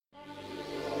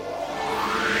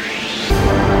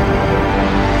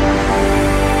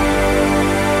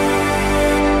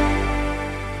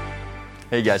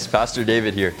Hey guys, Pastor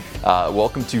David here.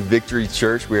 Welcome to Victory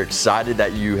Church. We're excited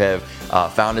that you have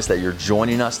found us, that you're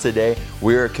joining us today.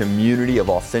 We're a community of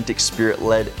authentic,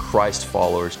 Spirit-led Christ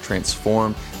followers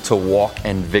transformed to walk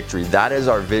in victory. That is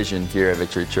our vision here at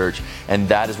Victory Church, and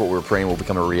that is what we're praying will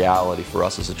become a reality for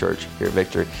us as a church here at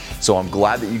Victory. So I'm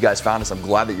glad that you guys found us. I'm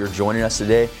glad that you're joining us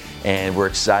today, and we're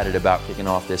excited about kicking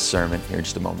off this sermon here in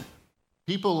just a moment.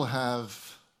 People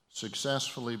have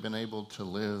successfully been able to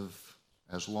live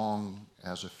as long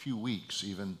as a few weeks,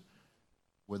 even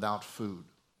without food.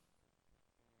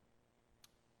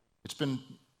 It's been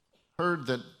heard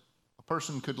that a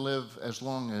person could live as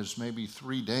long as maybe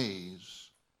 3 days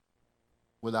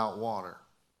without water,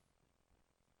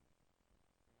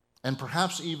 and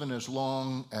perhaps even as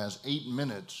long as 8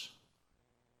 minutes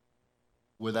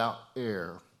without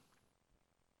air.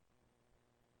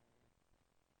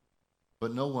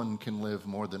 But no one can live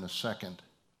more than a second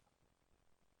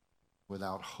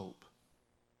without hope.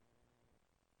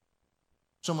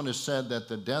 Someone has said that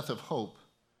the death of hope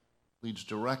leads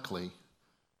directly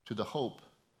to the hope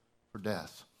for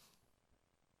death.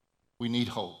 We need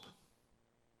hope.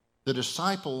 The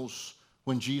disciples,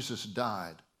 when Jesus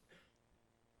died,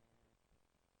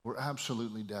 were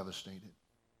absolutely devastated.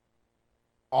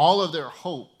 All of their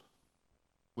hope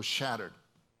was shattered.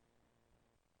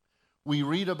 We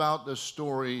read about the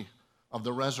story of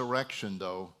the resurrection,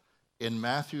 though, in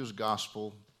Matthew's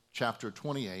Gospel, chapter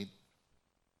 28,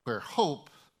 where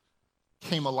hope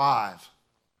came alive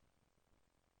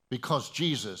because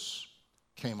Jesus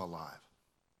came alive.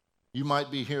 You might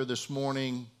be here this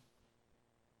morning,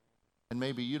 and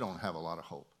maybe you don't have a lot of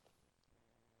hope.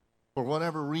 For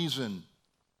whatever reason,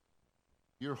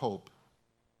 your hope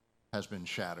has been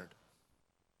shattered.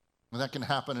 And that can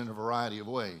happen in a variety of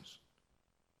ways.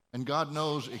 And God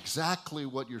knows exactly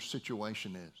what your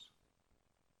situation is.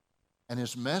 And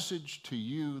his message to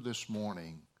you this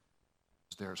morning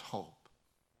is there's hope.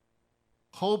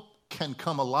 Hope can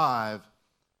come alive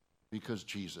because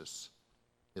Jesus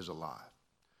is alive.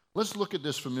 Let's look at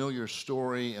this familiar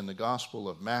story in the Gospel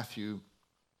of Matthew.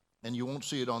 And you won't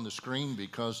see it on the screen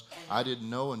because I didn't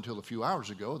know until a few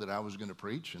hours ago that I was going to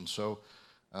preach. And so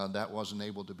that wasn't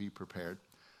able to be prepared.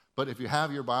 But if you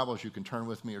have your Bibles, you can turn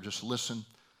with me or just listen.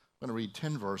 I'm going to read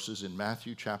 10 verses in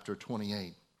Matthew chapter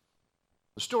 28.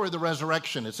 The story of the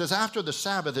resurrection. It says, after the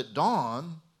Sabbath at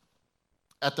dawn,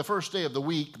 at the first day of the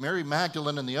week, Mary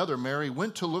Magdalene and the other Mary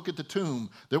went to look at the tomb.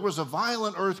 There was a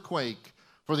violent earthquake,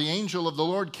 for the angel of the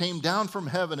Lord came down from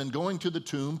heaven and going to the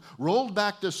tomb, rolled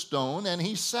back the stone, and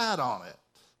he sat on it.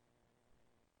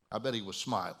 I bet he was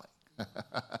smiling.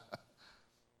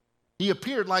 He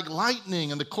appeared like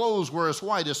lightning, and the clothes were as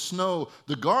white as snow.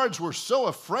 The guards were so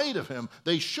afraid of him,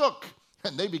 they shook,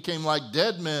 and they became like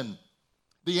dead men.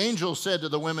 The angel said to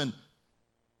the women,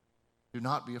 do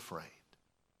not be afraid,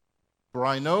 for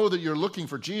I know that you're looking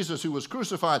for Jesus who was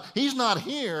crucified. He's not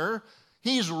here.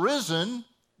 He's risen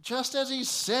just as he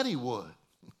said he would.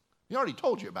 He already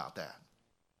told you about that.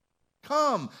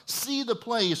 Come, see the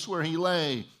place where he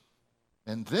lay,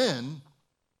 and then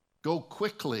go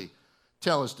quickly.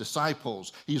 Tell his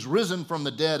disciples, he's risen from the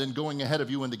dead and going ahead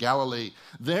of you into Galilee.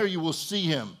 There you will see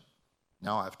him.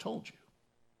 Now I've told you.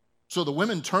 So the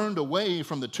women turned away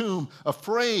from the tomb,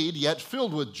 afraid yet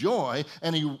filled with joy,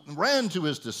 and he ran to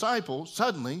his disciples.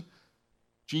 Suddenly,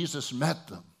 Jesus met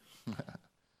them.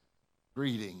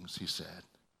 Greetings, he said.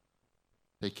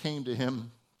 They came to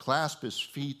him, clasped his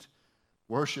feet,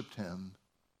 worshiped him,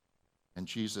 and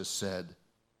Jesus said,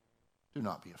 do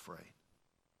not be afraid.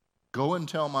 Go and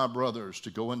tell my brothers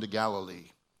to go into Galilee,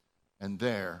 and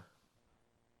there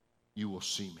you will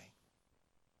see me.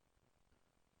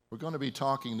 We're going to be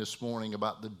talking this morning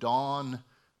about the dawn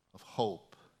of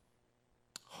hope.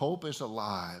 Hope is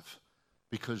alive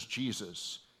because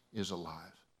Jesus is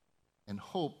alive. And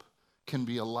hope can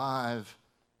be alive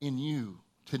in you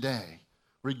today,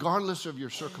 regardless of your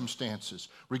circumstances,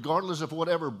 regardless of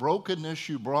whatever brokenness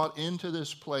you brought into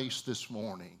this place this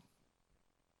morning,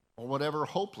 or whatever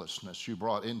hopelessness you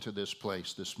brought into this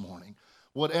place this morning.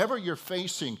 Whatever you're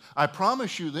facing, I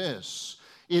promise you this,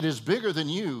 it is bigger than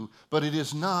you, but it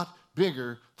is not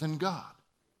bigger than God.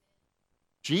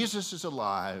 Jesus is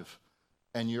alive,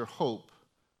 and your hope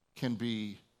can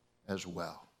be as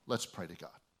well. Let's pray to God.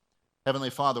 Heavenly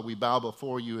Father, we bow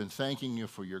before you in thanking you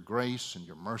for your grace and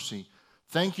your mercy.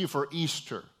 Thank you for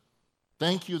Easter.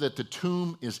 Thank you that the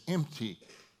tomb is empty.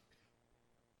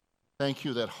 Thank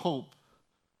you that hope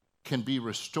can be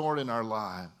restored in our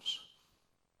lives,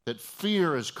 that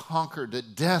fear is conquered,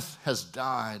 that death has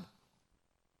died.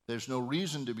 There's no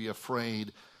reason to be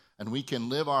afraid, and we can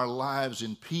live our lives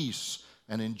in peace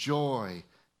and in joy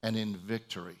and in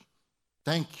victory.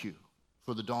 Thank you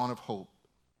for the dawn of hope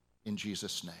in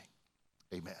Jesus' name.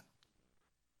 Amen.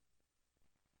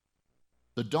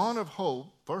 The dawn of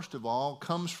hope, first of all,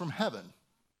 comes from heaven.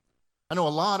 I know a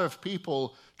lot of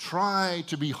people try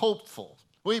to be hopeful.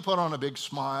 We put on a big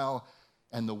smile,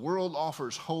 and the world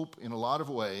offers hope in a lot of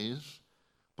ways,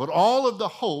 but all of the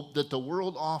hope that the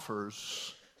world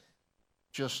offers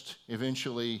just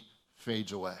eventually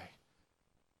fades away,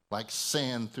 like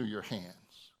sand through your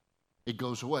hands. It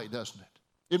goes away, doesn't it?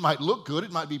 It might look good.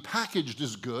 It might be packaged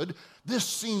as good. This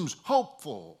seems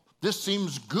hopeful. This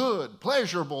seems good,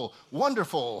 pleasurable,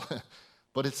 wonderful,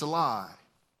 but it's a lie.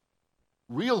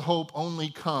 Real hope only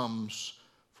comes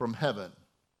from heaven.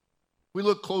 We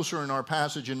look closer in our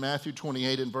passage in Matthew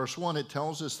 28 and verse 1. It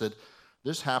tells us that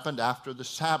this happened after the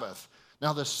Sabbath.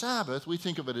 Now, the Sabbath, we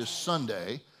think of it as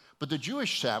Sunday, but the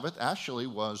Jewish Sabbath actually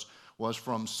was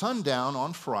from sundown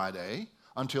on Friday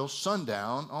until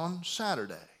sundown on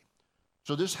Saturday.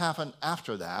 So this happened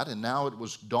after that, and now it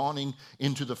was dawning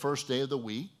into the first day of the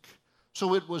week.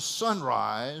 So it was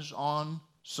sunrise on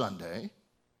Sunday.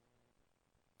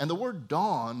 And the word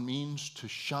dawn means to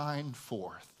shine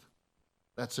forth.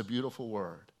 That's a beautiful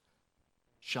word.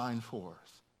 Shine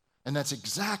forth. And that's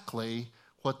exactly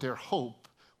what their hope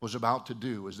was about to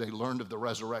do as they learned of the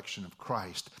resurrection of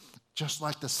Christ. Just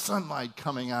like the sunlight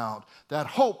coming out, that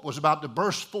hope was about to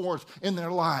burst forth in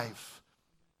their life.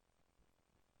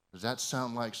 Does that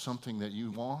sound like something that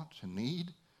you want and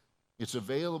need? It's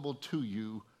available to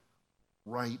you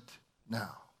right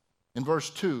now. In verse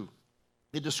 2,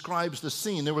 it describes the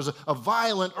scene. There was a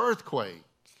violent earthquake,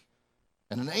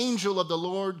 and an angel of the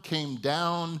Lord came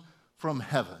down from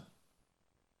heaven.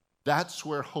 That's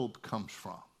where hope comes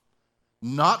from.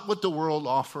 Not what the world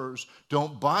offers.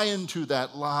 Don't buy into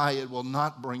that lie. It will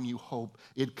not bring you hope.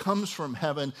 It comes from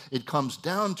heaven. It comes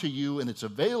down to you, and it's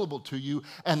available to you.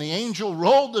 And the angel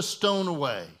rolled the stone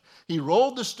away. He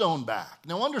rolled the stone back.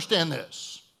 Now understand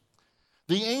this.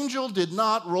 The angel did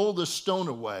not roll the stone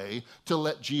away to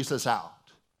let Jesus out.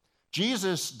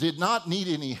 Jesus did not need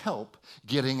any help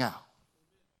getting out.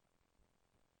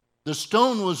 The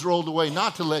stone was rolled away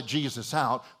not to let Jesus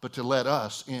out, but to let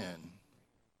us in.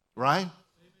 Right?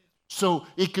 So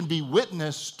it can be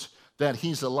witnessed that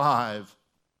he's alive.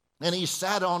 And he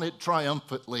sat on it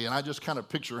triumphantly. And I just kind of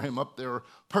picture him up there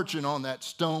perching on that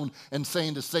stone and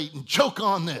saying to Satan, choke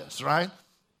on this, right?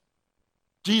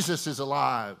 Jesus is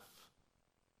alive.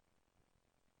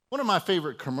 One of my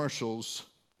favorite commercials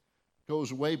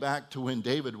goes way back to when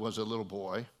David was a little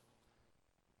boy.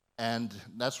 And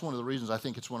that's one of the reasons I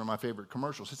think it's one of my favorite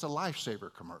commercials. It's a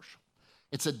lifesaver commercial.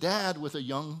 It's a dad with a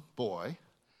young boy.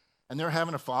 And they're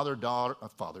having a father-son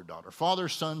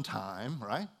time,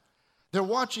 right? They're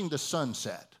watching the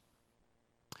sunset.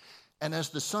 And as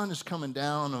the sun is coming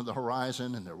down on the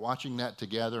horizon, and they're watching that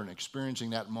together and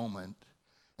experiencing that moment,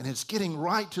 and it's getting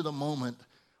right to the moment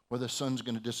where the sun's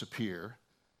going to disappear,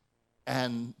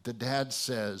 and the dad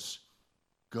says,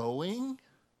 going,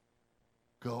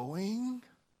 gone.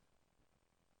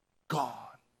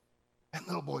 And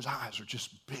little boy's eyes are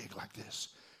just big like this.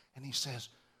 And he says,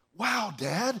 wow,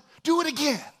 Dad, do it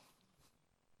again.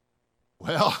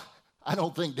 Well, I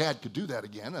don't think Dad could do that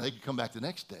again. They could come back the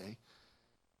next day.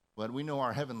 But we know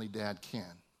our heavenly Dad can.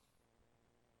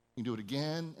 He can do it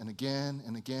again and again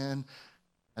and again.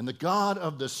 And the God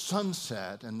of the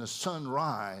sunset and the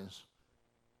sunrise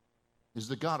is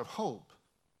the God of hope.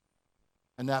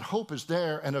 And that hope is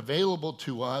there and available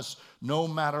to us no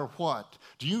matter what.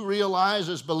 Do you realize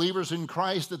as believers in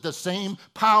Christ that the same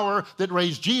power that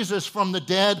raised Jesus from the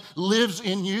dead lives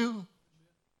in you?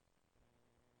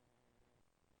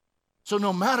 So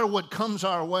no matter what comes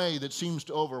our way that seems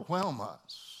to overwhelm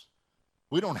us,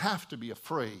 we don't have to be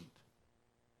afraid.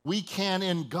 We can,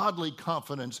 in godly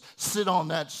confidence, sit on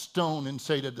that stone and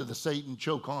say to the Satan,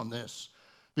 choke on this.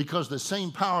 Because the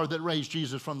same power that raised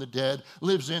Jesus from the dead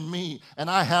lives in me. And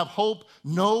I have hope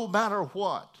no matter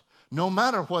what. No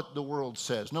matter what the world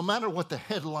says. No matter what the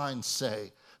headlines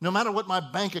say. No matter what my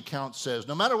bank account says.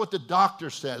 No matter what the doctor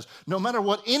says. No matter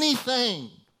what anything.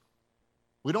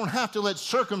 We don't have to let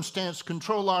circumstance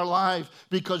control our life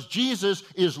because Jesus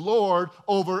is Lord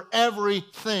over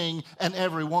everything and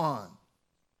everyone.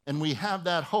 And we have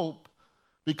that hope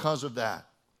because of that.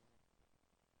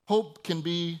 Hope can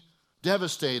be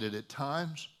devastated at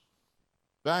times.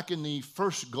 Back in the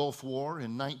first Gulf War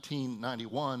in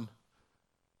 1991,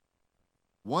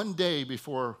 one day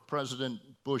before President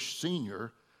Bush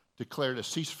Sr. declared a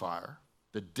ceasefire,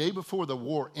 the day before the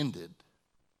war ended,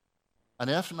 an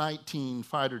F-19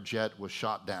 fighter jet was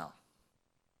shot down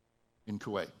in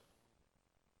Kuwait.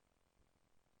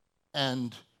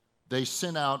 And they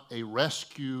sent out a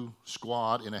rescue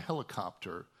squad in a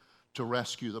helicopter to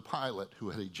rescue the pilot who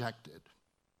had ejected.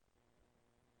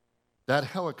 That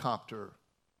helicopter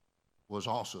was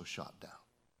also shot down,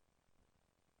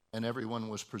 and everyone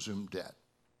was presumed dead.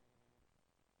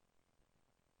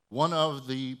 One of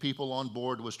the people on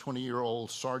board was 20-year-old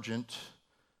Sergeant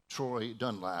Troy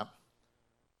Dunlap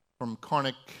from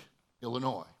Karnak,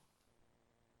 Illinois.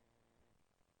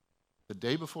 The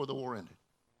day before the war ended,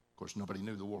 of course, nobody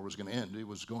knew the war was going to end. It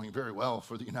was going very well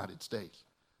for the United States.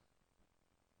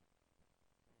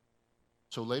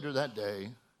 So later that day,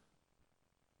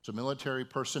 some military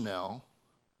personnel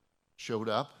showed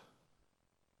up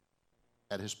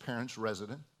at his parents'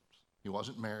 residence. He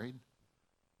wasn't married.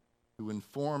 Who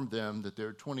informed them that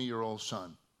their 20-year-old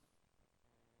son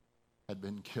had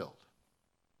been killed.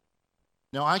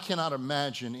 Now, I cannot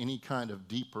imagine any kind of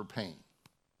deeper pain.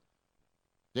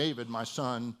 David, my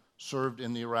son, served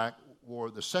in the Iraq War,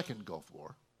 the second Gulf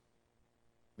War,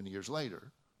 many years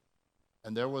later.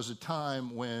 And there was a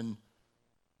time when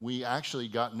we actually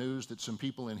got news that some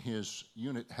people in his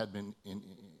unit had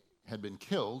been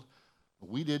killed.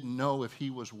 We didn't know if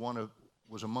he was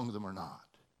among them or not.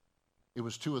 It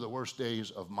was two of the worst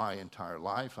days of my entire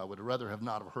life. I would rather have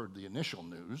not have heard the initial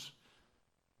news,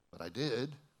 but I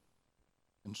did.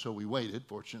 And so we waited.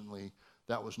 Fortunately,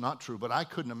 that was not true, but I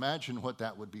couldn't imagine what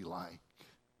that would be like.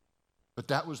 But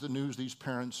that was the news these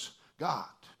parents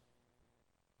got.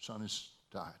 Son has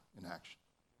died in action.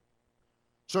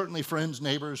 Certainly friends,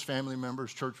 neighbors, family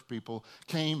members, church people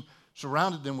came,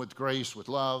 surrounded them with grace, with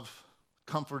love,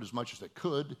 comfort as much as they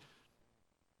could,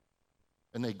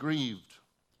 and they grieved.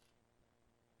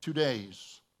 2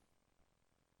 days.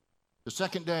 The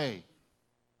second day,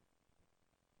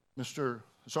 Mr.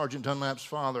 Sergeant Dunlap's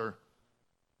father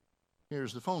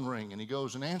hears the phone ring, and he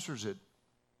goes and answers it.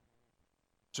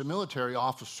 It's a military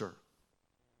officer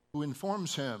who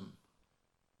informs him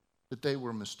that they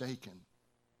were mistaken,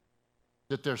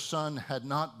 that their son had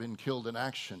not been killed in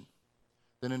action,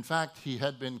 that in fact he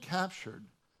had been captured,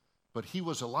 but he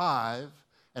was alive.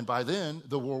 And by then,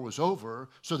 the war was over,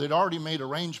 so they'd already made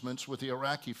arrangements with the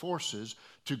Iraqi forces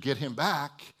to get him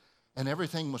back, and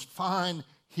everything was fine.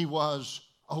 He was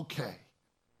okay.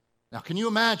 Now, can you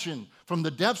imagine, from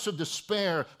the depths of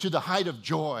despair to the height of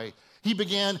joy,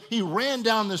 he ran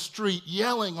down the street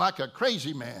yelling like a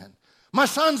crazy man, "My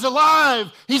son's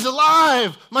alive! He's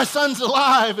alive! My son's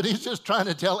alive!" And he's just trying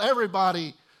to tell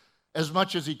everybody as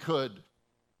much as he could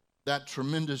that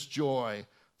tremendous joy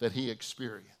that he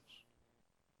experienced.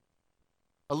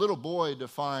 A little boy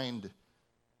defined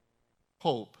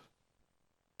hope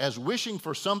as wishing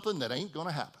for something that ain't going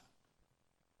to happen.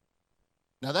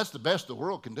 Now, that's the best the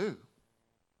world can do,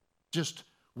 just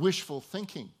wishful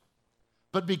thinking.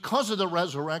 But because of the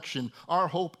resurrection, our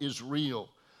hope is real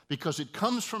because it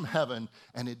comes from heaven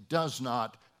and it does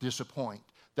not disappoint.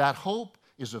 That hope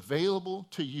is available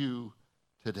to you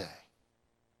today.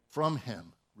 From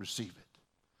him, receive it.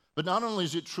 But not only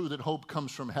is it true that hope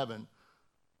comes from heaven,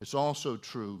 it's also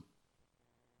true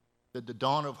that the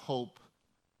dawn of hope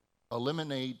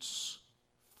eliminates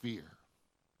fear.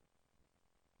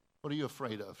 What are you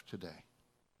afraid of today?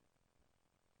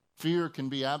 Fear can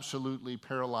be absolutely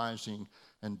paralyzing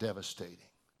and devastating.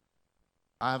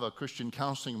 I have a Christian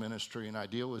counseling ministry, and I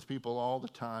deal with people all the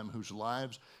time whose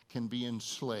lives can be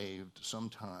enslaved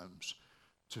sometimes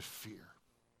to fear.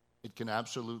 It can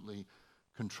absolutely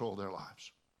control their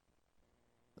lives.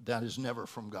 That is never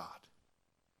from God.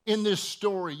 In this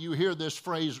story, you hear this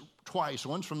phrase twice,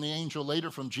 once from the angel, later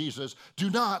from Jesus, "Do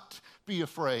not be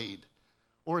afraid."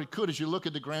 Or it could, as you look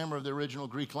at the grammar of the original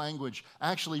Greek language,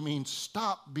 actually mean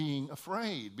stop being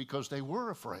afraid, because they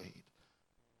were afraid.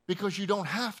 Because you don't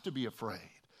have to be afraid.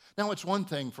 Now, it's one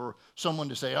thing for someone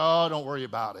to say, "Oh, don't worry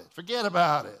about it. Forget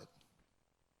about it."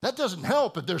 That doesn't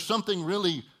help if there's something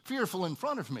really fearful in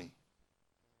front of me.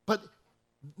 But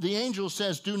the angel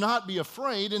says, "Do not be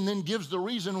afraid," and then gives the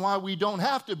reason why we don't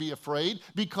have to be afraid,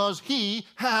 because he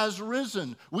has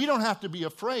risen. We don't have to be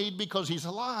afraid because he's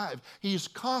alive. He's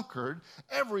conquered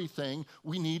everything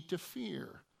we need to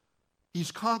fear.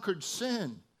 He's conquered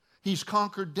sin. He's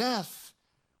conquered death.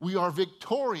 We are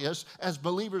victorious as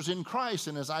believers in Christ.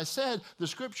 And as I said, the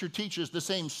scripture teaches the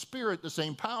same spirit, the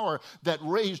same power that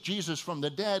raised Jesus from the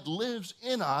dead lives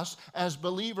in us as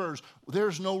believers.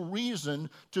 There's no reason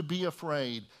to be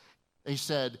afraid. They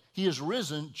said, he is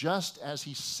risen just as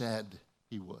he said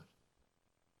he would.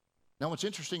 Now, what's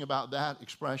interesting about that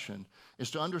expression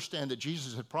is to understand that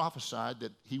Jesus had prophesied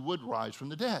that he would rise from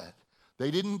the dead.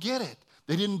 They didn't get it.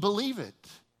 They didn't believe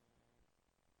it.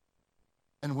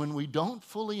 And when we don't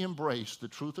fully embrace the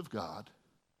truth of God,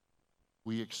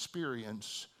 we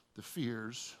experience the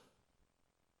fears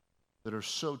that are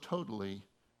so totally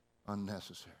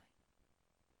unnecessary.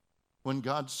 When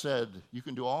God said, you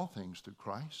can do all things through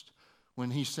Christ. When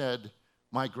he said,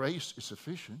 my grace is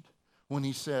sufficient. When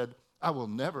he said, I will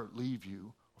never leave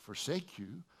you or forsake you.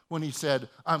 When he said,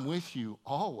 I'm with you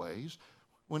always.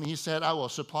 When he said, I will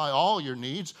supply all your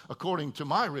needs according to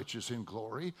my riches in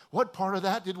glory. What part of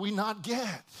that did we not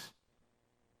get?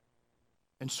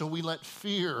 And so we let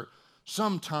fear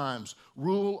sometimes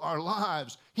rule our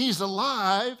lives. He's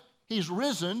alive. He's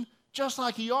risen, just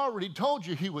like he already told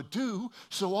you he would do.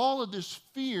 So all of this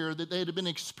fear that they had been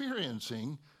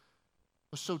experiencing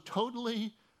was so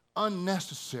totally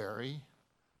unnecessary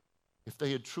if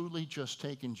they had truly just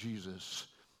taken Jesus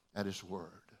at his word.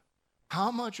 How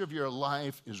much of your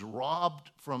life is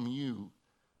robbed from you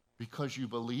because you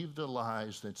believe the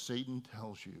lies that Satan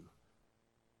tells you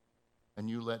and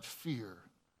you let fear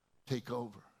take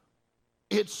over?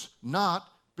 It's not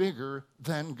bigger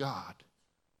than God.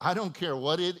 I don't care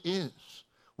what it is.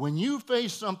 When you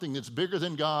face something that's bigger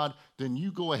than God, then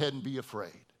you go ahead and be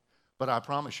afraid. But I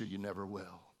promise you, you never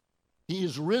will. He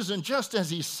is risen just as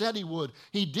he said he would.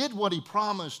 He did what he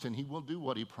promised, and he will do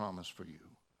what he promised for you.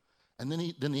 And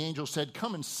then the angel said,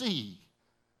 come and see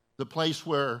the place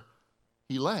where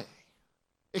he lay.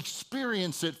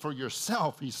 Experience it for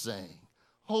yourself, he's saying.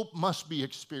 Hope must be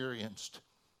experienced.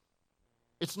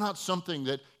 It's not something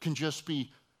that can just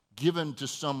be given to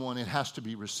someone. It has to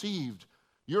be received.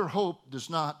 Your hope does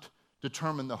not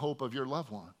determine the hope of your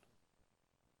loved one.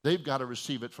 They've got to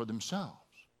receive it for themselves.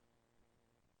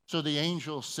 So the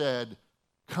angel said,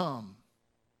 come,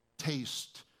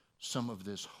 taste some of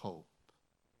this hope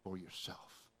for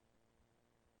yourself.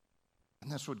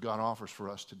 And that's what God offers for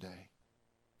us today.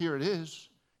 Here it is.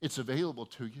 It's available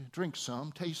to you. Drink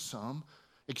some, taste some,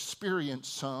 experience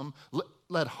some.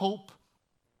 Let hope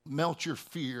melt your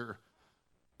fear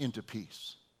into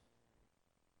peace.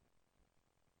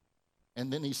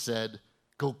 And then he said,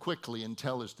 go quickly and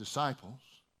tell his disciples,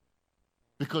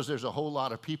 because there's a whole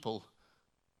lot of people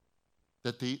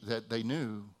that they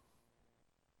knew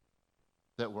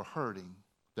that were hurting,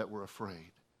 that were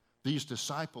afraid. These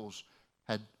disciples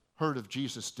had heard of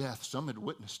Jesus' death. Some had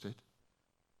witnessed it,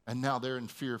 and now they're in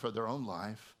fear for their own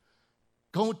life.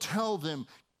 Go tell them,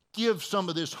 give some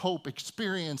of this hope,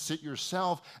 experience it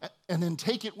yourself, and then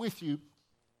take it with you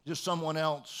to someone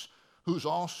else who's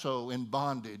also in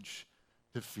bondage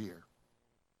to fear.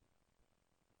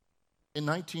 In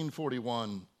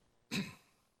 1941,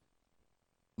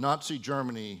 Nazi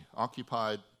Germany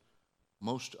occupied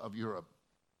most of Europe.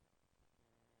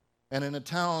 And in a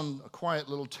town, a quiet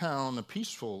little town,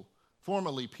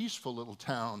 formerly peaceful little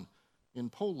town in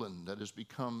Poland that has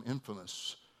become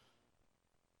infamous,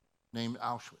 named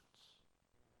Auschwitz.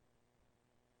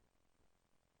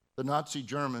 The Nazi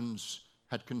Germans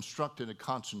had constructed a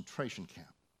concentration camp.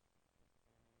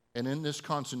 And in this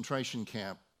concentration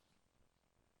camp,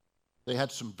 they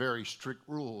had some very strict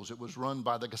rules. It was run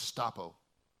by the Gestapo.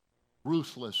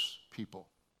 Ruthless people.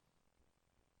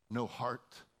 No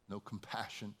heart, no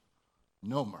compassion,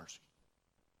 no mercy.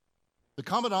 The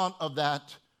commandant of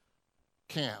that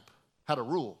camp had a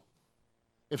rule.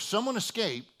 If someone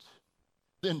escaped,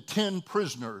 then 10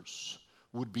 prisoners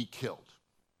would be killed.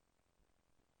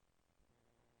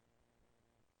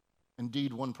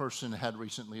 Indeed, one person had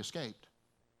recently escaped.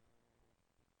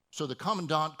 So the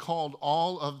commandant called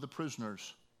all of the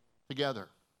prisoners together.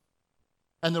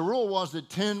 And the rule was that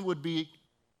 10 would be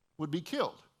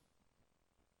killed.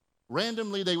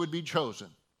 Randomly, they would be chosen.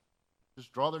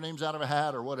 Just draw their names out of a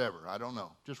hat or whatever. I don't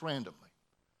know. Just randomly.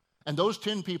 And those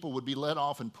 10 people would be let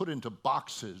off and put into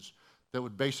boxes that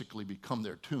would basically become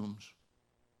their tombs,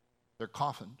 their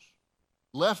coffins,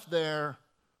 left there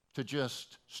to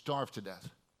just starve to death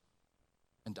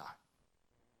and die.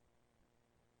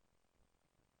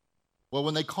 Well,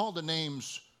 when they called the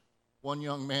names, one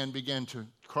young man began to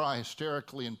cry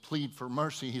hysterically and plead for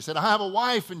mercy. He said, I have a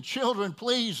wife and children,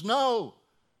 please, no.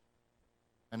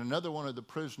 And another one of the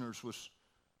prisoners was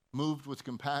moved with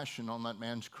compassion on that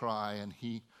man's cry, and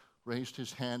he raised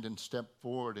his hand and stepped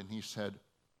forward, and he said,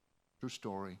 true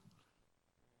story,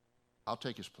 I'll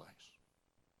take his place.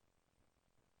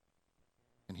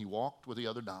 And he walked with the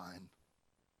other 9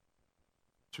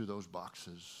 to those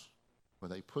boxes where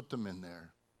they put them in there,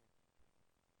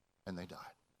 and they died.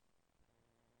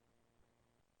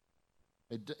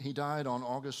 He died on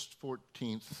August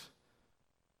 14th,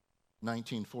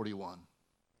 1941.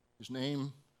 His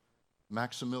name,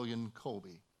 Maximilian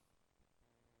Kolbe.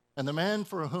 And the man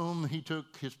for whom he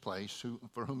took his place,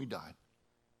 for whom he died,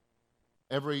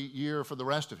 every year for the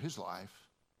rest of his life,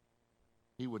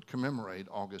 he would commemorate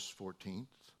August 14th,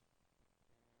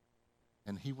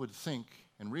 and he would think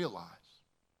and realize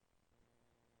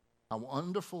how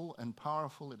wonderful and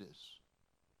powerful it is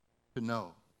to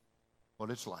know what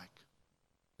it's like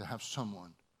to have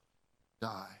someone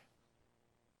die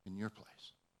in your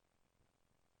place.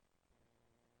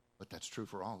 But that's true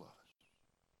for all of us.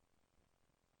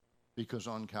 Because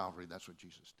on Calvary, that's what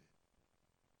Jesus did.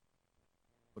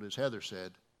 But as Heather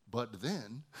said, but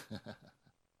then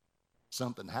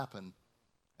something happened,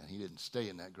 and he didn't stay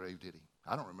in that grave, did he?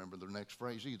 I don't remember the next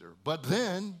phrase either. But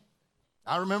then,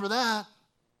 I remember that.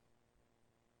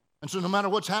 And so no matter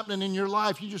what's happening in your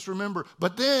life, you just remember,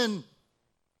 but then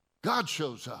God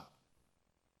shows up.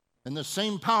 And the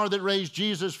same power that raised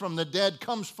Jesus from the dead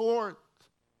comes forth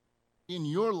in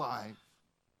your life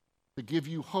to give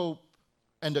you hope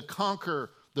and to conquer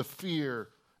the fear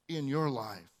in your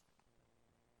life.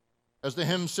 As the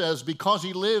hymn says, because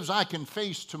he lives, I can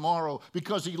face tomorrow.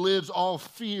 Because he lives, all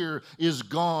fear is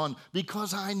gone.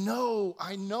 Because I know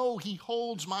he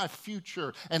holds my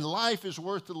future, and life is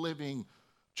worth the living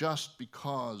just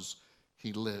because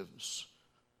he lives.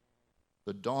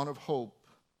 The dawn of hope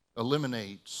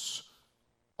eliminates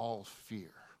all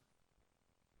fear.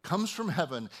 Comes from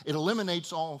heaven. It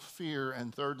eliminates all fear.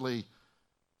 And thirdly,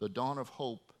 the dawn of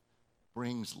hope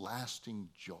brings lasting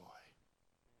joy.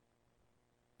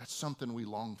 That's something we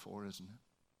long for, isn't it?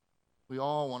 We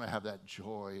all want to have that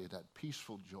joy, that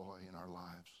peaceful joy in our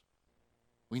lives.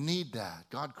 We need that.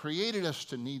 God created us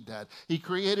to need that. He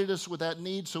created us with that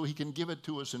need so he can give it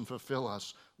to us and fulfill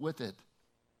us with it.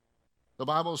 The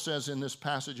Bible says in this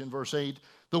passage in verse 8,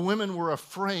 the women were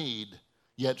afraid,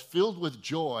 yet filled with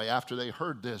joy after they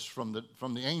heard this from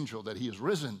the angel that he is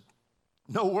risen.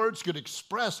 No words could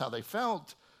express how they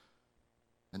felt.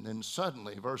 And then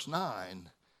suddenly, verse 9,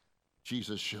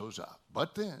 Jesus shows up.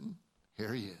 But then,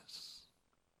 here he is.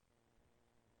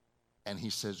 And he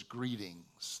says,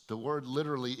 greetings. The word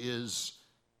literally is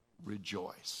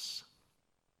rejoice.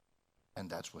 And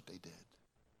that's what they did.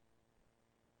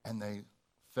 And they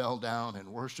fell down and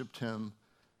worshiped him,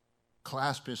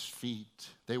 clasped his feet.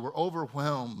 They were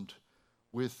overwhelmed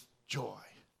with joy.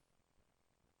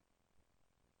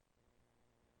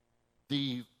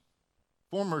 The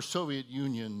former Soviet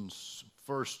Union's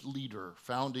first leader,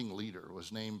 founding leader,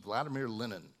 was named Vladimir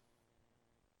Lenin.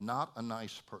 Not a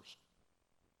nice person,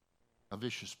 a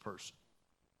vicious person.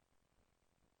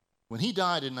 When he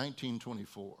died in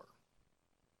 1924,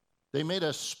 they made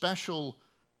a special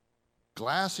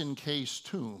glass-encased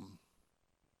tomb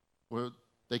where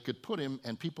they could put him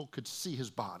and people could see his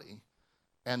body,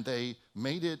 and they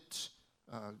made it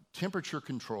temperature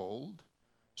controlled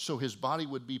so his body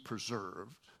would be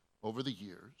preserved over the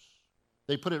years.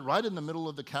 They put it right in the middle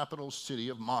of the capital city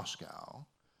of Moscow,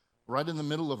 right in the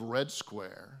middle of Red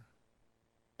Square.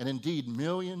 And indeed,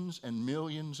 millions and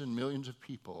millions and millions of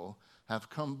people have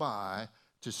come by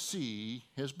to see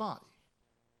his body.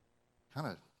 Kind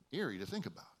of eerie to think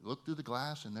about. You look through the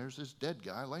glass and there's this dead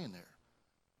guy laying there.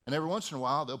 And every once in a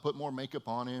while, they'll put more makeup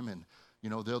on him and,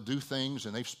 they'll do things,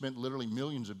 and they've spent literally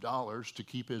millions of dollars to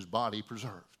keep his body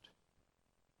preserved.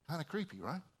 Kind of creepy,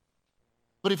 right?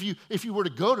 But if you were to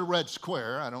go to Red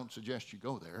Square, I don't suggest you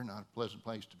go there, not a pleasant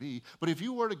place to be, but if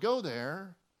you were to go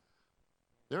there,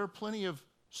 there are plenty of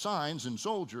signs and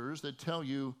soldiers that tell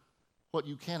you what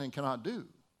you can and cannot do.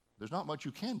 There's not much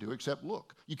you can do except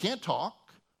look. You can't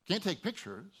talk, can't take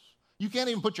pictures, you can't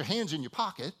even put your hands in your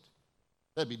pocket.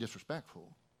 That'd be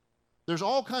disrespectful. There's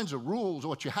all kinds of rules of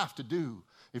what you have to do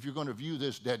if you're going to view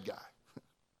this dead guy.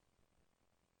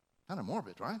 Kind of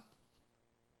morbid, right?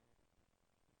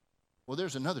 Well,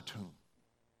 there's another tomb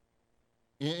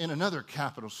in another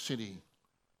capital city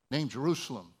named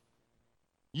Jerusalem.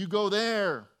 You go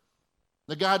there,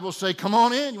 the guide will say, come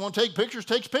on in. You want to take pictures?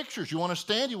 Take pictures. You want to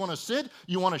stand? You want to sit?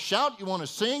 You want to shout? You want to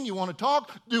sing? You want to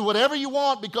talk? Do whatever you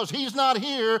want because he's not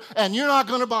here and you're not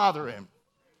going to bother him.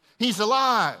 He's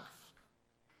alive.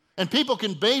 And people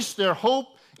can base their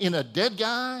hope in a dead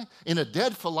guy, in a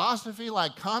dead philosophy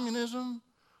like communism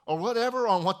or whatever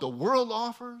on what the world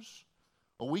offers.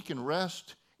 Or we can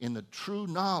rest in the true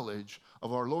knowledge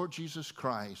of our Lord Jesus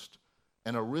Christ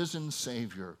and a risen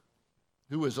Savior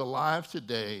who is alive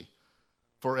today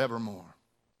forevermore.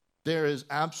 There is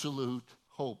absolute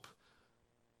hope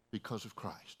because of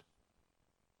Christ.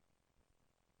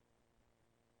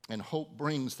 And hope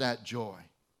brings that joy.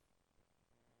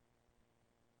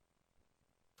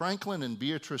 Franklin and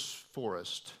Beatrice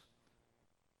Forrest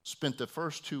spent the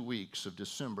first 2 weeks of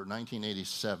December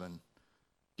 1987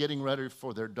 getting ready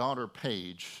for their daughter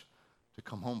Paige to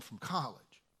come home from college.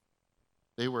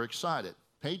 They were excited.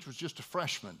 Paige was just a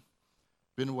freshman,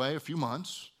 been away a few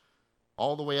months,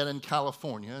 all the way out in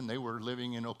California, and they were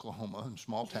living in Oklahoma, in a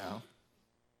small town.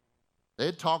 They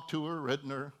had talked to her, written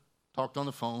her, talked on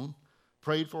the phone,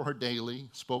 prayed for her daily,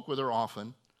 spoke with her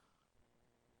often.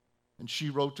 and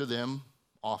she wrote to them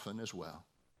often as well.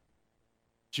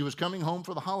 She was coming home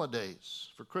for the holidays,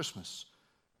 for Christmas,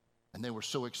 and they were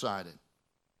so excited.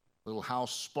 The little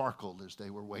house sparkled as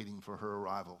they were waiting for her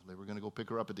arrival. They were going to go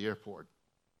pick her up at the airport.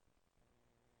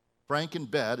 Frank and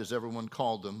Bet, as everyone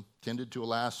called them, tended to the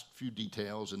last few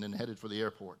details and then headed for the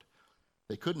airport.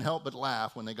 They couldn't help but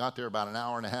laugh when they got there about an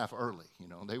hour and a half early.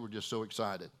 They were just so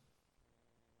excited.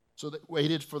 So they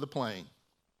waited for the plane.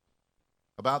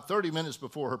 About 30 minutes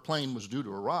before her plane was due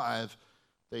to arrive,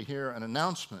 they hear an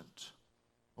announcement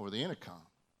over the intercom.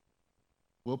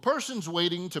 Will persons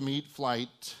waiting to meet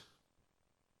flight,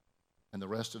 and the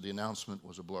rest of the announcement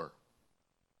was a blur.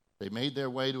 They made their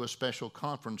way to a special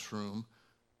conference room,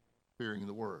 fearing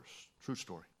the worst. True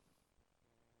story.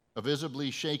 A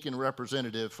visibly shaken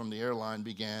representative from the airline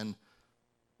began,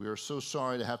 "We are so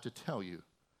sorry to have to tell you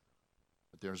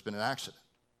that there has been an accident."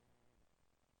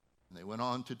 And they went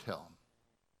on to tell them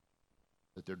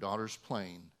that their daughter's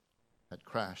plane had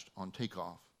crashed on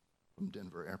takeoff from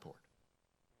Denver Airport.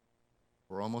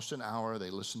 For almost an hour, they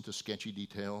listened to sketchy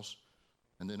details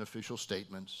and then official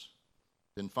statements.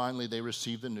 Then finally, they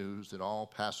received the news that all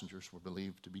passengers were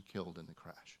believed to be killed in the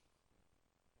crash.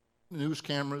 News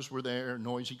cameras were there,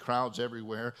 noisy crowds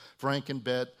everywhere. Frank and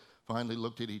Bet finally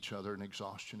looked at each other in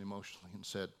exhaustion emotionally and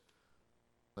said,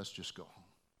 "Let's just go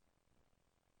home."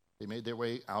 They made their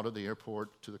way out of the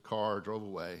airport to the car, drove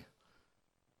away.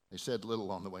 They said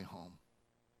little on the way home.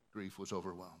 Grief was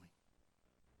overwhelming.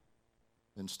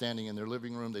 Then standing in their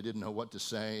living room, they didn't know what to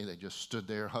say. They just stood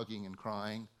there hugging and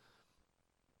crying.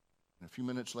 And a few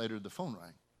minutes later, the phone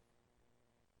rang.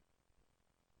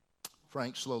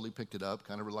 Frank slowly picked it up,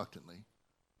 kind of reluctantly.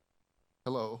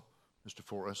 "Hello, Mr.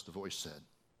 Forrest," the voice said.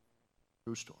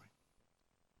 "True story.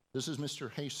 This is Mr.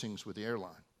 Hastings with the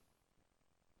airline.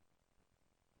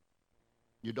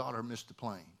 Your daughter missed the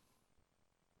plane.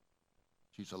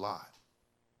 She's alive."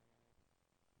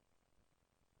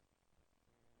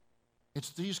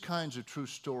 It's these kinds of true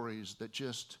stories that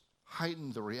just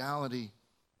heighten the reality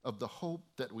of the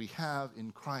hope that we have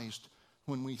in Christ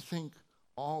when we think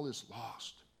all is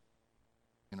lost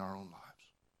in our own lives.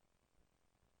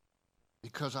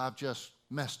 Because I've just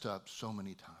messed up so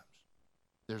many times.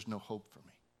 There's no hope for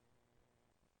me.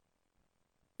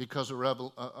 Because a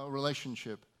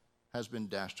relationship has been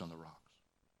dashed on the rocks.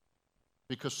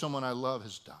 Because someone I love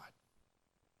has died.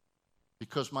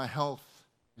 Because my health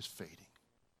is fading.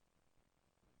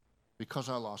 Because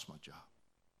I lost my job.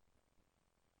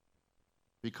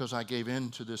 Because I gave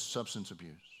in to this substance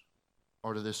abuse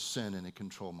or to this sin and it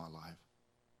controlled my life.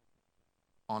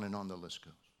 On and on the list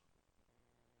goes.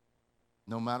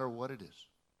 No matter what it is,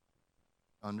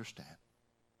 understand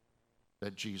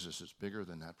that Jesus is bigger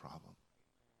than that problem.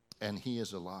 And he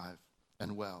is alive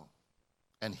and well.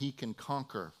 And he can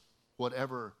conquer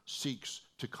whatever seeks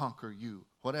to conquer you.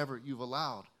 Whatever you've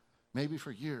allowed, maybe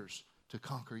for years, to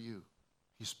conquer you.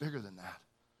 He's bigger than that.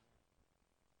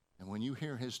 And when you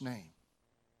hear his name,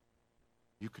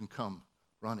 you can come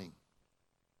running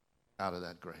out of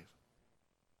that grave.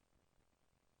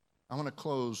 I want to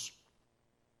close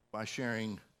by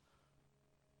sharing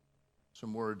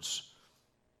some words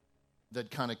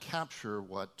that kind of capture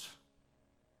what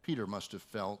Peter must have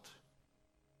felt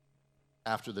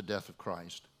after the death of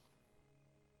Christ.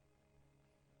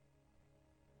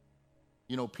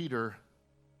 Peter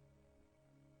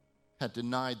had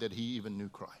denied that he even knew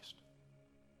Christ.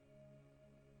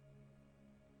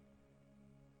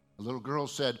 A little girl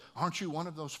said, "Aren't you one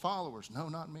of those followers?" "No,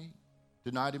 not me."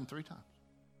 Denied him 3 times.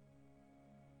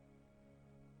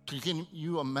 Can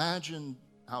you imagine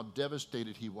how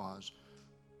devastated he was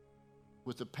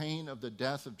with the pain of the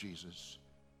death of Jesus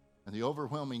and the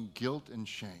overwhelming guilt and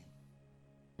shame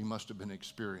he must have been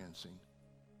experiencing?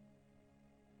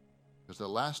 Because the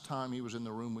last time he was in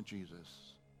the room with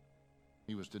Jesus,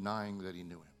 he was denying that he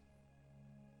knew him.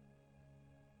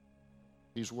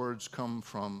 These words come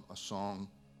from a song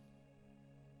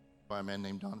by a man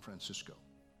named Don Francisco,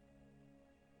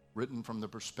 written from the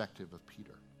perspective of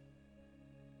Peter.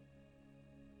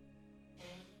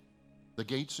 The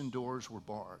gates and doors were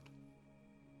barred,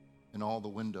 and all the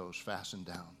windows fastened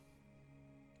down.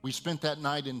 We spent that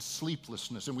night in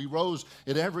sleeplessness, and we rose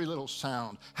at every little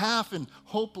sound, half in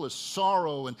hopeless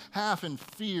sorrow and half in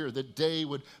fear that day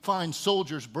would find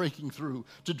soldiers breaking through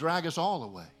to drag us all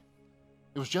away.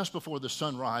 It was just before the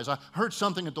sunrise. I heard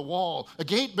something at the wall. A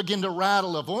gate began to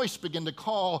rattle, a voice began to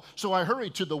call, so I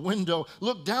hurried to the window,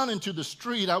 looked down into the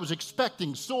street. I was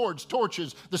expecting swords,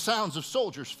 torches, the sounds of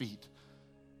soldiers' feet.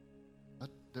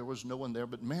 But there was no one there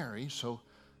but Mary, so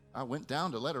I went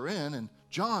down to let her in, and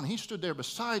John, he stood there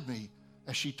beside me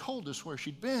as she told us where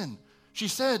she'd been. She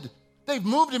said, "They've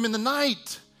moved him in the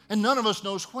night, And none of us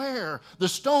knows where. The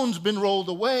stone's been rolled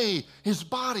away. His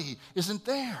body isn't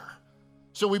there.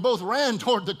 So we both ran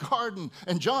toward the garden,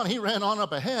 and John, he ran on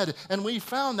up ahead, and we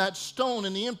found that stone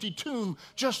in the empty tomb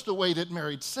just the way that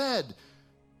Mary said.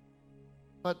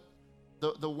 But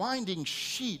the winding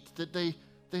sheet that they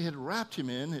had wrapped him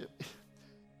in,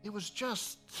 it was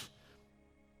just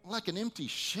like an empty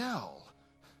shell.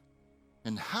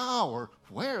 And how or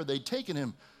where they'd taken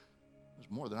him was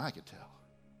more than I could tell.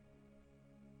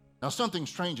 Now, something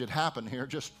strange had happened here,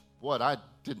 just what I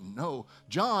didn't know.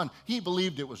 John, he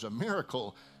believed it was a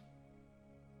miracle,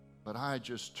 but I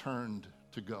just turned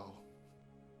to go.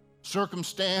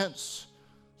 Circumstance,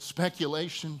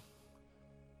 speculation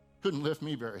couldn't lift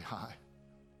me very high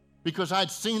because I'd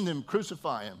seen them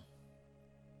crucify him.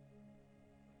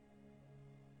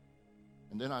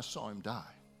 And then I saw him die.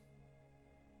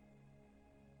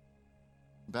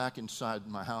 Back inside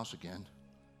my house again,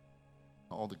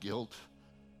 all the guilt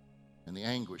and the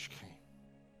anguish came.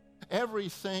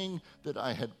 Everything that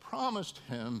I had promised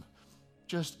him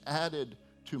just added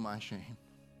to my shame.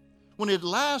 When at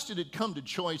last it had come to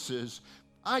choices,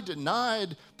 I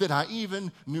denied that I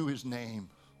even knew his name.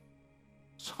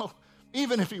 So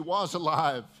even if he was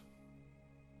alive,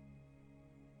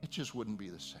 it just wouldn't be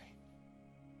the same.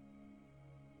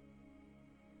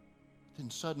 Then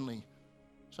suddenly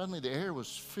the air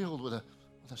was filled with a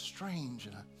strange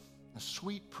and a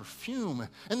sweet perfume.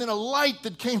 And then a light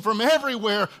that came from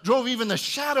everywhere drove even the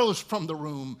shadows from the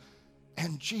room.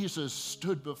 And Jesus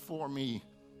stood before me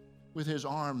with his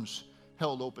arms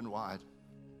held open wide.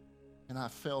 And I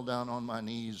fell down on my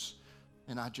knees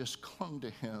and I just clung to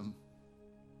him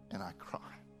and I cried.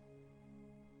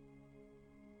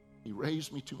 He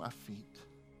raised me to my feet.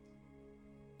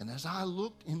 And as I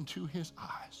looked into his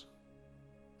eyes,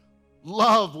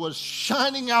 love was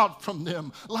shining out from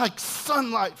them like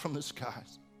sunlight from the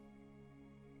skies.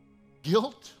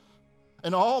 Guilt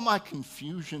and all my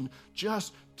confusion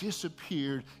just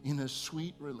disappeared in a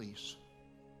sweet release.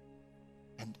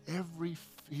 And every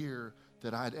fear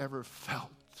that I'd ever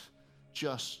felt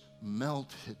just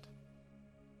melted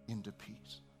into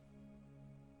peace.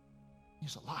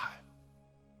 He's alive.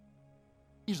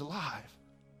 He's alive.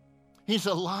 He's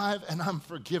alive and I'm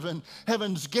forgiven.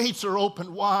 Heaven's gates are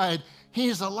open wide.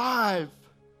 He's alive.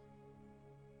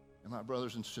 And my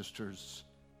brothers and sisters,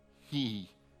 he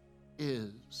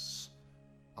is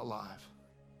alive.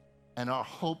 And our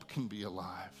hope can be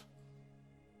alive.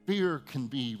 Fear can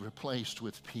be replaced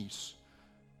with peace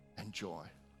and joy.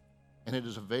 And it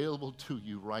is available to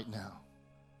you right now.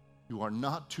 You are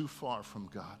not too far from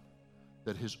God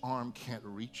that his arm can't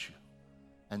reach you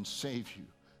and save you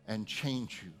and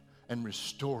change you and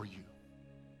restore you.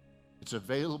 It's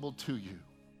available to you.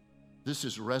 This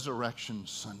is Resurrection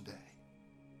Sunday.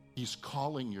 He's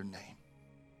calling your name.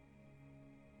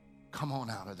 Come on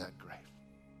out of that grave.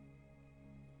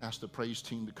 Ask the praise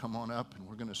team to come on up and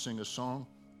we're going to sing a song.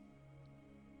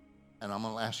 And I'm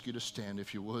going to ask you to stand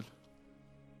if you would.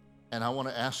 And I want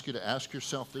to ask you to ask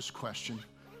yourself this question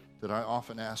that I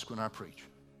often ask when I preach.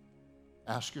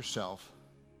 Ask yourself,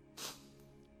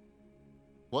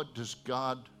 what does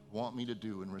God want me to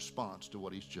do in response to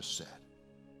what he's just said?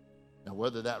 Now,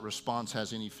 whether that response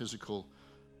has any physical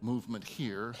movement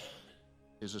here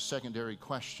is a secondary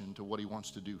question to what he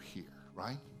wants to do here,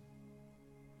 right?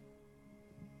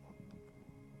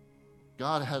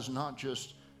 God has not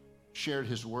just shared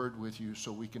his word with you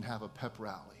so we can have a pep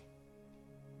rally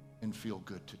and feel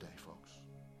good today, folks.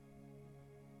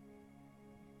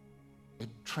 It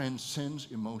transcends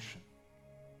emotion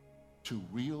to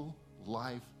real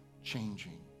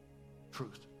life-changing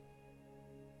truth.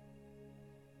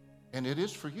 And it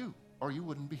is for you, or you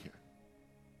wouldn't be here.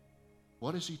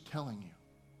 What is he telling you?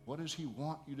 What does he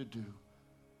want you to do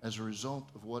as a result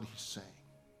of what he's saying?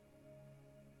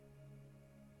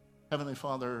 Heavenly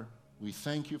Father, we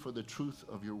thank you for the truth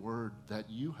of your word that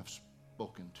you have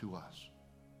spoken to us.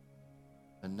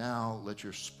 And now let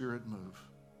your spirit move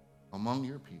among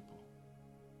your people.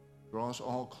 Draw us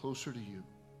all closer to you.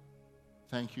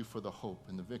 Thank you for the hope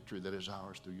and the victory that is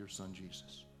ours through your Son,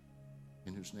 Jesus,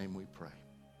 in whose name we pray.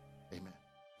 Amen.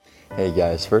 Hey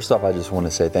guys, first off, I just want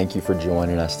to say thank you for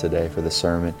joining us today for the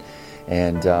sermon.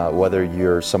 And whether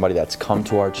you're somebody that's come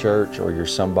to our church or you're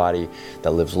somebody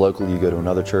that lives locally, you go to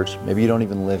another church, maybe you don't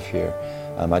even live here.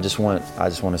 I just want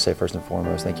to say first and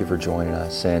foremost, thank you for joining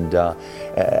us. And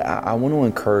I want to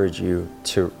encourage you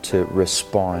to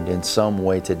respond in some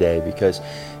way today, because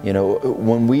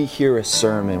when we hear a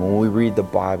sermon, when we read the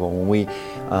Bible, when we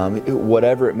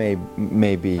whatever it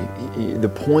may be,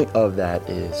 the point of that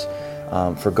is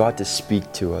for God to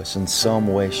speak to us in some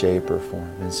way, shape, or form.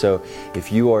 And so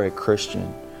if you are a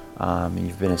Christian, and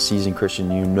you've been a seasoned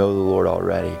Christian, you know the Lord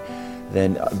already,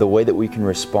 then the way that we can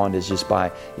respond is just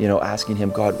by, asking Him,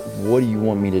 God, what do you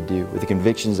want me to do with the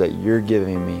convictions that you're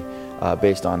giving me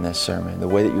based on this sermon, the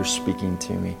way that you're speaking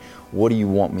to me? What do you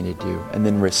want me to do? And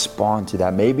then respond to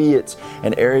that. Maybe it's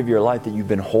an area of your life that you've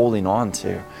been holding on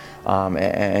to,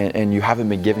 and you haven't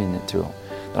been giving it to Him.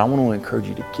 And I want to encourage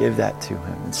you to give that to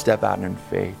Him and step out in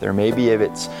faith. Or maybe if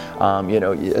it's,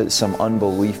 some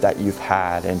unbelief that you've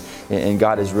had, and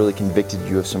God has really convicted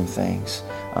you of some things.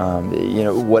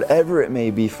 Whatever it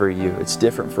may be for you, it's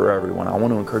different for everyone. I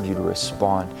want to encourage you to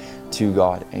respond to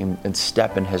God and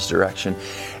step in His direction.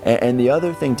 And the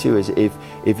other thing too is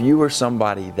if you are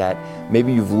somebody that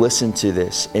maybe you've listened to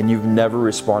this and you've never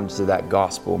responded to that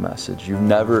gospel message, you've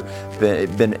never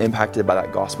been impacted by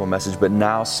that gospel message, but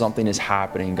now something is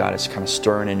happening, God is kind of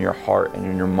stirring in your heart and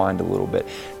in your mind a little bit,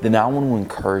 then I want to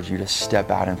encourage you to step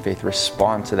out in faith,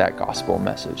 respond to that gospel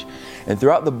message. And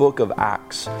throughout the book of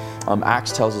Acts,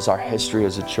 Acts tells us our history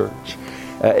as a church.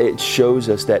 It shows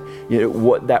us that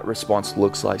what that response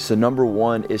looks like. So number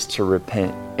one is to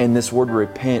repent. And this word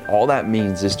repent, all that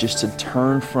means is just to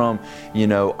turn from,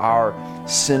 our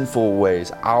sinful ways,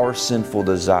 our sinful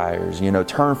desires,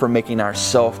 turn from making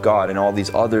ourselves God and all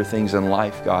these other things in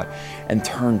life God, and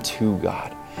turn to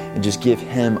God and just give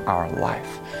Him our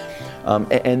life.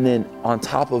 And then on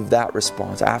top of that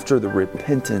response, after the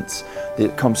repentance, there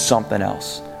comes something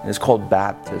else. And it's called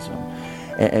baptism.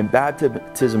 And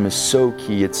baptism is so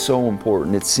key. It's so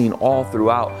important. It's seen all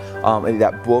throughout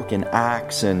that book in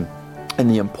Acts and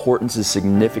the importance and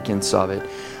significance of it.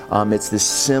 It's this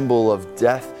symbol of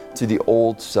death to the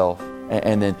old self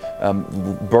and then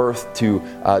birth to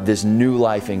this new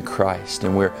life in Christ.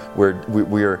 And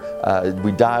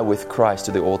we die with Christ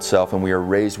to the old self, and we are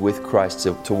raised with Christ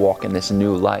to walk in this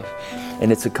new life.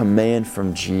 And it's a command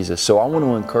from Jesus. So I want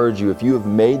to encourage you, if you have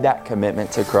made that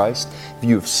commitment to Christ, if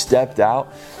you have stepped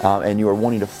out and you are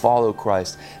wanting to follow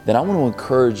Christ, then I want to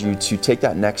encourage you to take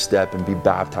that next step and be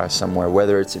baptized somewhere.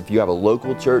 Whether it's if you have a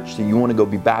local church that you want to go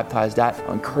be baptized at,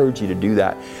 I encourage you to do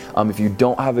that. If you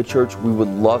don't have a church, we would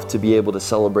love to be able to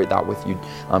celebrate that with you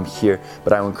here.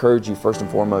 But I encourage you first and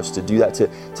foremost to do that,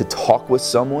 to talk with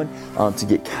someone, to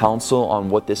get counsel on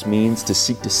what this means, to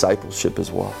seek discipleship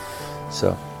as well.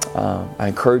 So I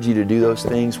encourage you to do those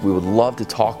things. We would love to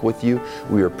talk with you.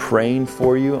 We are praying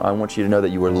for you. I want you to know that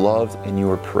you are loved and you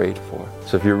are prayed for.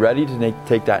 So if you're ready to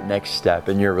take that next step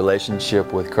in your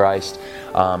relationship with Christ,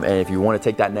 and if you want to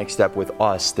take that next step with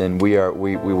us, then we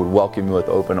would welcome you with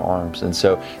open arms. And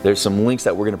so there's some links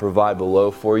that we're going to provide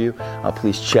below for you.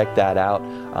 Please check that out.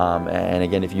 And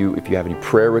again, if you have any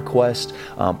prayer requests,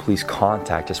 please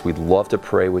contact us. We'd love to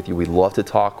pray with you. We'd love to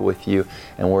talk with you.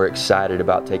 And we're excited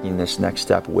about taking this next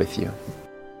step with you.